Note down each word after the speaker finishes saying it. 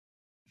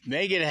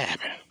Make it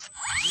happen.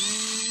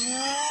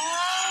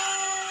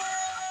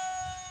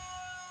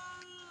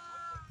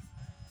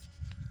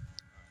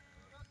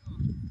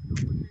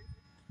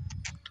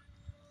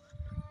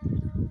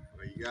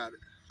 Well, you got it.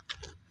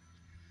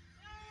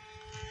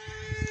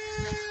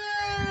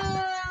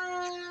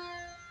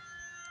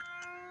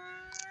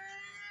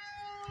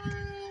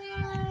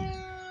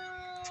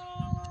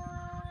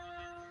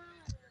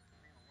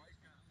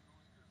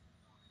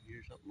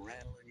 Hear something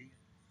rattling again?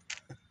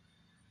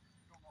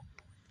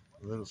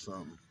 A little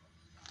something.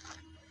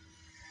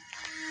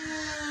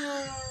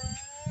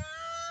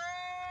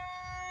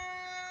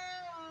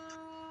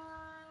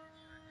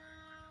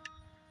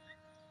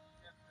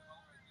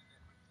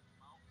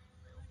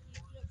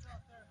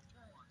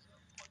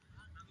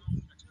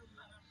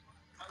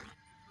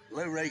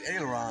 Low rate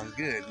aileron's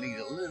good. Needs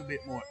a little bit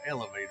more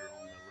elevator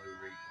on the low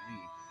rate.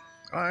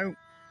 All right.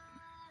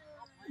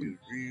 It's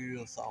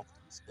real soft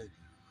and spooky.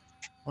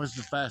 What's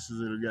the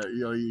fastest it'll go?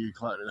 You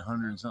clocked at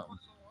 100 and something.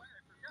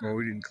 Well,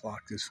 we didn't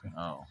clock this one.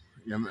 Oh,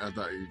 yeah, I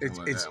thought you were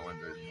talking about that one.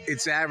 Dude.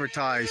 It's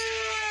advertised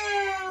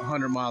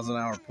 100 miles an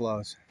hour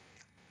plus.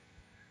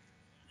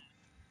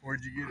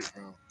 Where'd you get it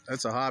from?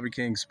 That's a Hobby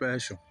King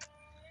special.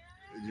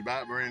 Did you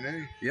buy it brand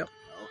new? Yep.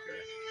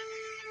 Okay.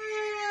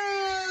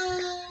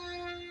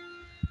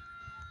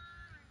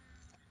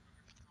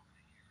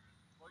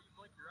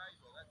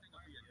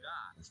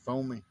 It's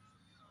foamy.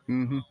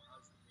 Mm-hmm.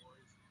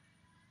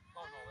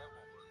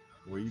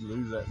 Well, you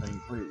lose that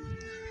thing quick.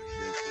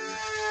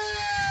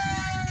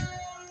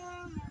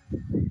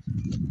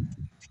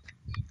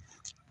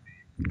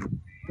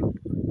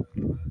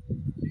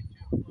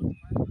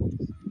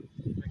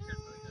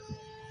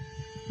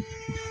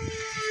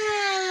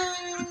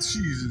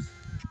 Jesus.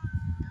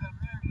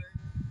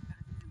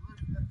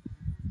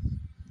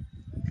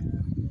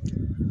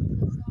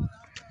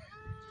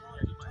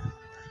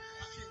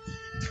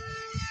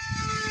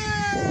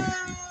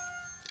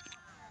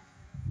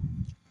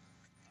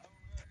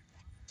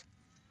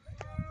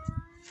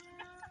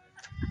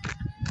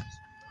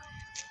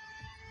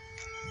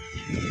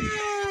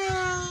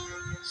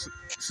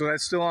 So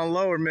that's still on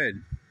low or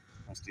mid?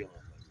 I'm still on low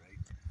rate.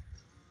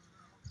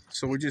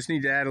 So we just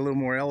need to add a little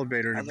more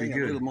elevator I to be think a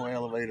good. little more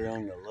elevator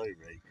on the low rate,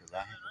 because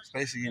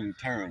especially in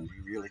turns,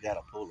 you really got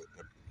to pull it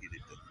to get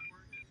it to.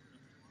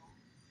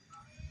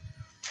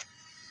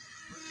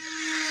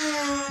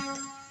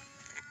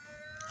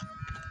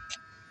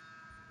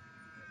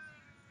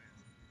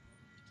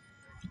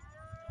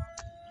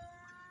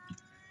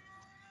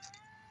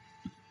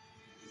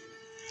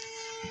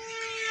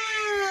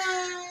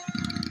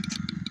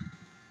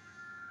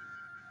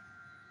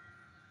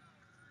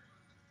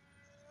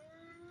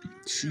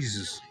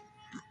 Jesus.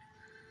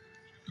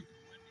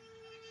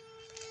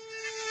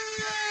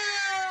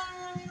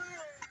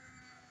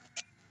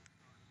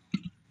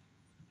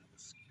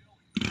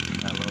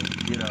 How long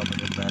you get off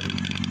of it, buddy?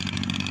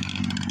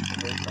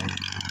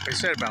 They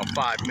said about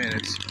 5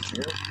 minutes.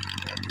 Yep.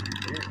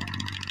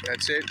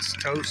 That's it. It's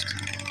toast.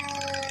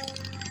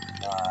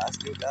 I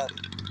still got it.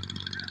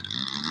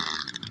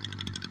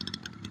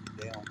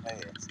 Down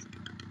fast.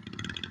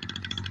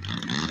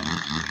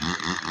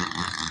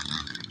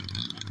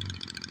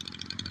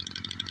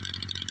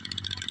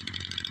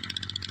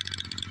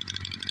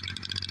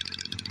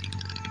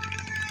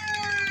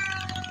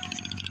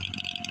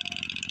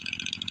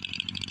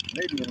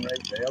 Medium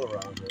rate, the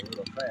ailerons are a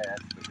little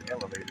fast, but the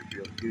elevator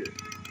feels good.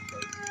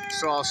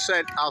 So I'll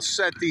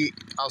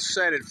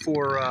set it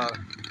for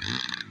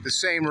the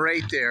same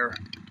rate there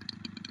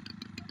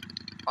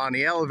on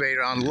the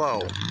elevator on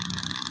low.